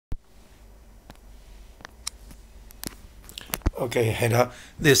Okay, Hedda,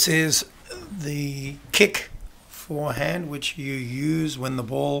 this is the kick forehand which you use when the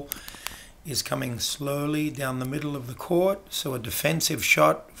ball is coming slowly down the middle of the court. So a defensive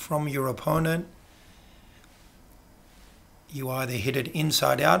shot from your opponent. You either hit it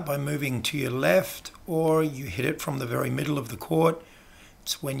inside out by moving to your left, or you hit it from the very middle of the court.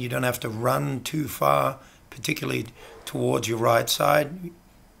 It's when you don't have to run too far, particularly towards your right side,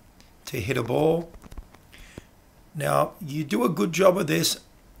 to hit a ball. Now, you do a good job of this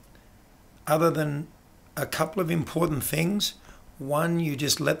other than a couple of important things. One, you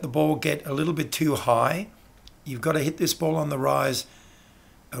just let the ball get a little bit too high. You've got to hit this ball on the rise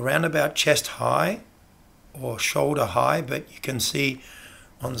around about chest high or shoulder high, but you can see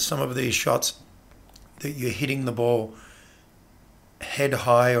on some of these shots that you're hitting the ball head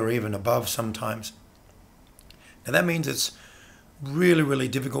high or even above sometimes. Now that means it's really, really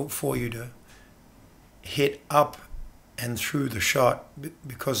difficult for you to hit up and through the shot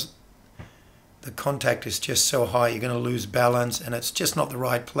because the contact is just so high. You're going to lose balance, and it's just not the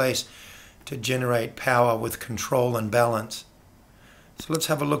right place to generate power with control and balance. So let's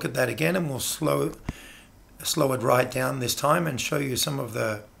have a look at that again, and we'll slow it right down this time and show you some of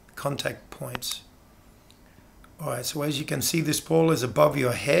the contact points. Alright, so as you can see, this ball is above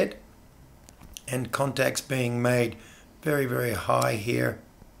your head and contact's being made very, very high here.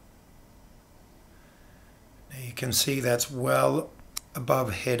 Now you can see that's well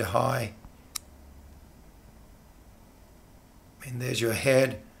above head high. And there's your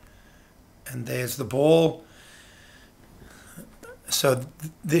head and there's the ball. So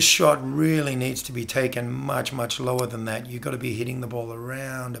this shot really needs to be taken much, much lower than that. You've got to be hitting the ball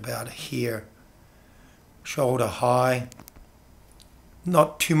around about here. Shoulder high.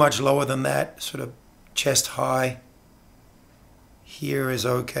 Not too much lower than that, sort of chest high. Here is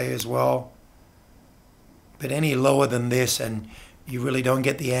okay as well. But any lower than this and you really don't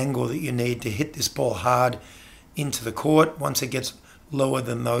get the angle that you need to hit this ball hard into the court. Once it gets lower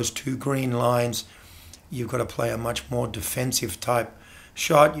than those two green lines, you've got to play a much more defensive type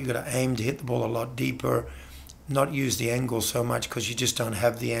shot. You've got to aim to hit the ball a lot deeper, not use the angle so much because you just don't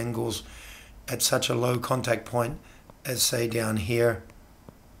have the angles at such a low contact point as say down here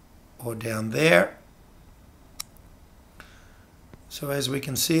or down there. So as we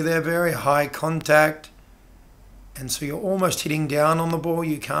can see there, very high contact, and so you're almost hitting down on the ball.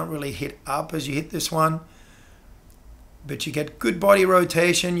 You can't really hit up as you hit this one, but you get good body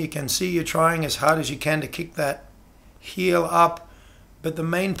rotation. You can see you're trying as hard as you can to kick that heel up, but the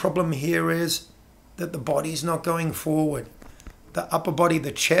main problem here is that the body's not going forward. The upper body,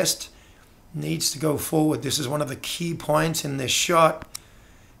 the chest, needs to go forward. This is one of the key points in this shot,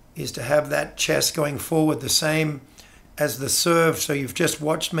 is to have that chest going forward, the same as the serve. So you've just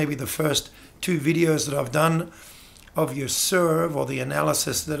watched maybe the first two videos that I've done of your serve, or the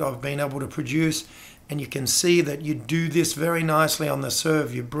analysis that I've been able to produce, and you can see that you do this very nicely on the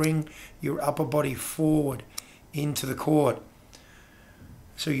serve. You bring your upper body forward into the court.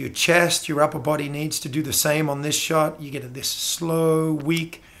 So your chest, your upper body needs to do the same on this shot. You get this slow,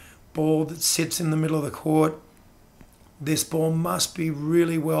 weak ball that sits in the middle of the court. This ball must be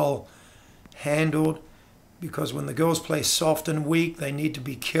really well handled, because when the girls play soft and weak, they need to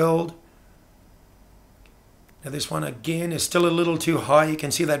be killed. Now this one again is still a little too high. You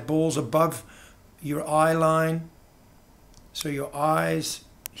can see that ball's above your eye line. So your eyes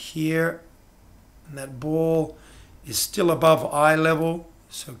here, and that ball is still above eye level.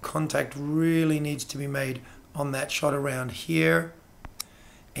 So contact really needs to be made on that shot around here.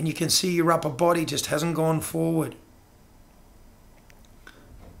 And you can see your upper body just hasn't gone forward.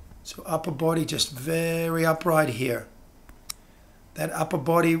 So upper body just very upright here. That upper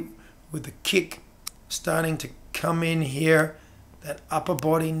body with the kick starting to come in here, that upper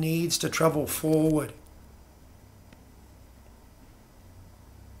body needs to travel forward.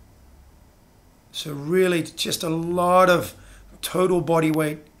 So really just a lot of total body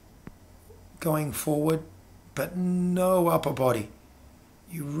weight going forward, but no upper body.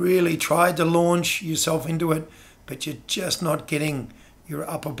 You really tried to launch yourself into it, but you're just not getting your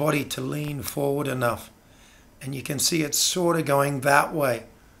upper body to lean forward enough. And you can see it's sort of going that way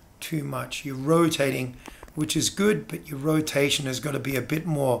too much. You're rotating, which is good, but your rotation has got to be a bit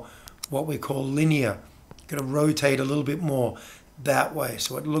more what we call linear. You've got to rotate a little bit more that way,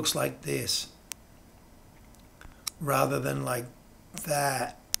 so it looks like this rather than like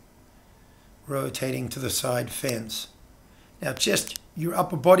that, rotating to the side fence. Now just your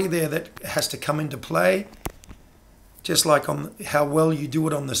upper body there that has to come into play, just like on how well you do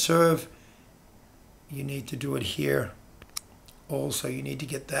it on the serve, you need to do it here also. You need to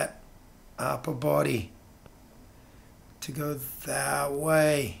get that upper body to go that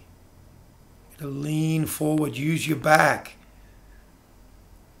way. To lean forward, use your back.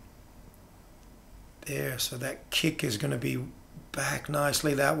 There, so that kick is going to be back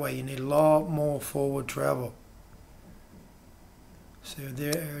nicely that way. You need a lot more forward travel. So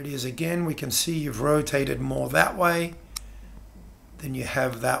there it is again. We can see you've rotated more that way than you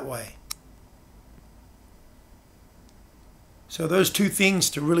have that way. So those two things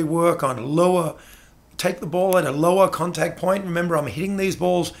to really work on. Take the ball at a lower contact point. Remember, I'm hitting these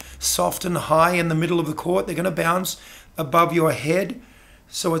balls soft and high in the middle of the court. They're going to bounce above your head.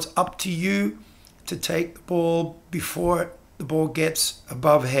 So it's up to you to take the ball before the ball gets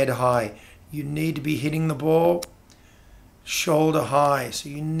above head high. You need to be hitting the ball shoulder high. So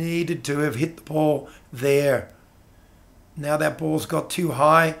you needed to have hit the ball there. Now that ball's got too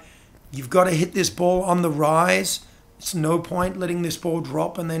high. You've got to hit this ball on the rise. It's no point letting this ball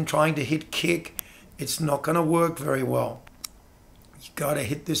drop and then trying to hit kick. It's not going to work very well. You've got to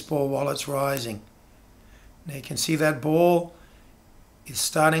hit this ball while it's rising. Now you can see that ball is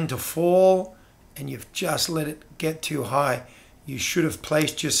starting to fall and you've just let it get too high. You should have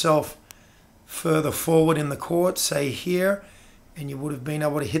placed yourself further forward in the court, say here, and you would have been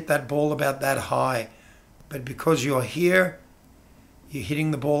able to hit that ball about that high. But because you're here, you're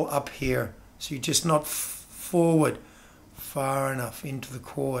hitting the ball up here. So you're just not forward far enough into the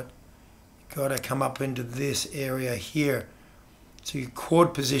court. You've got to come up into this area here. So your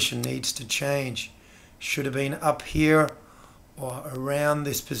court position needs to change. Should have been up here or around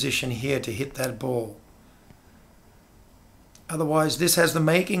this position here to hit that ball. Otherwise, this has the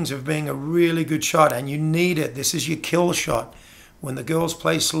makings of being a really good shot, and you need it. This is your kill shot. When the girls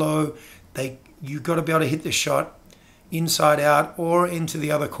play slow, you've got to be able to hit the shot inside out or into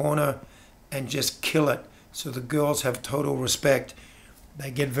the other corner and just kill it. So the girls have total respect. They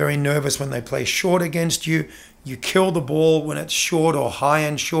get very nervous when they play short against you. You kill the ball when it's short or high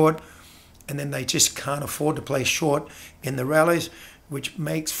and short, and then they just can't afford to play short in the rallies, which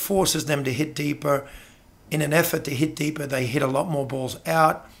forces them to hit deeper. In an effort to hit deeper, they hit a lot more balls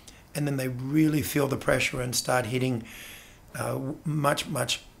out, and then they really feel the pressure and start hitting much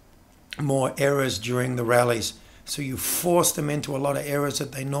more errors during the rallies. So you force them into a lot of errors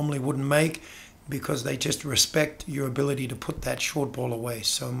that they normally wouldn't make because they just respect your ability to put that short ball away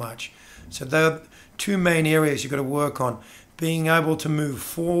so much. So there are two main areas you've got to work on. Being able to move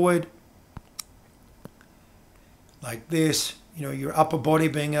forward like this, your upper body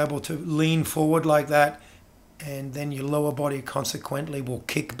being able to lean forward like that, and then your lower body consequently will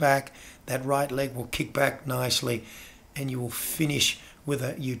kick back. That right leg will kick back nicely, and you will finish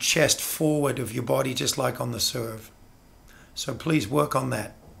with your chest forward of your body just like on the serve. So please work on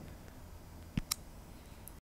that.